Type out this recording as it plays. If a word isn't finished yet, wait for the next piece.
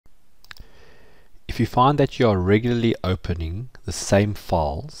If you find that you are regularly opening the same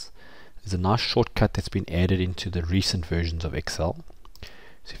files, there's a nice shortcut that's been added into the recent versions of Excel.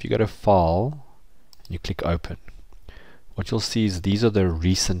 So if you go to File and you click Open, what you'll see is these are the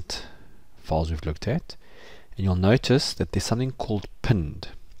recent files we've looked at, and you'll notice that there's something called pinned.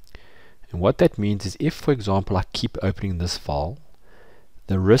 And what that means is if, for example, I keep opening this file,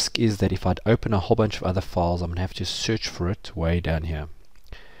 the risk is that if I'd open a whole bunch of other files, I'm going to have to search for it way down here.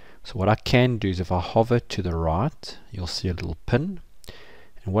 So what I can do is if I hover to the right, you'll see a little pin.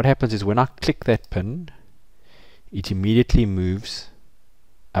 And what happens is when I click that pin, it immediately moves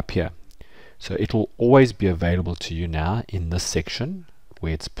up here. So it will always be available to you now in this section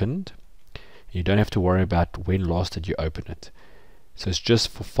where it's pinned. You don't have to worry about when last did you open it. So it's just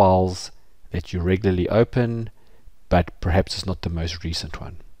for files that you regularly open, but perhaps it's not the most recent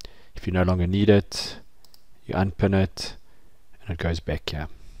one. If you no longer need it, you unpin it and it goes back here.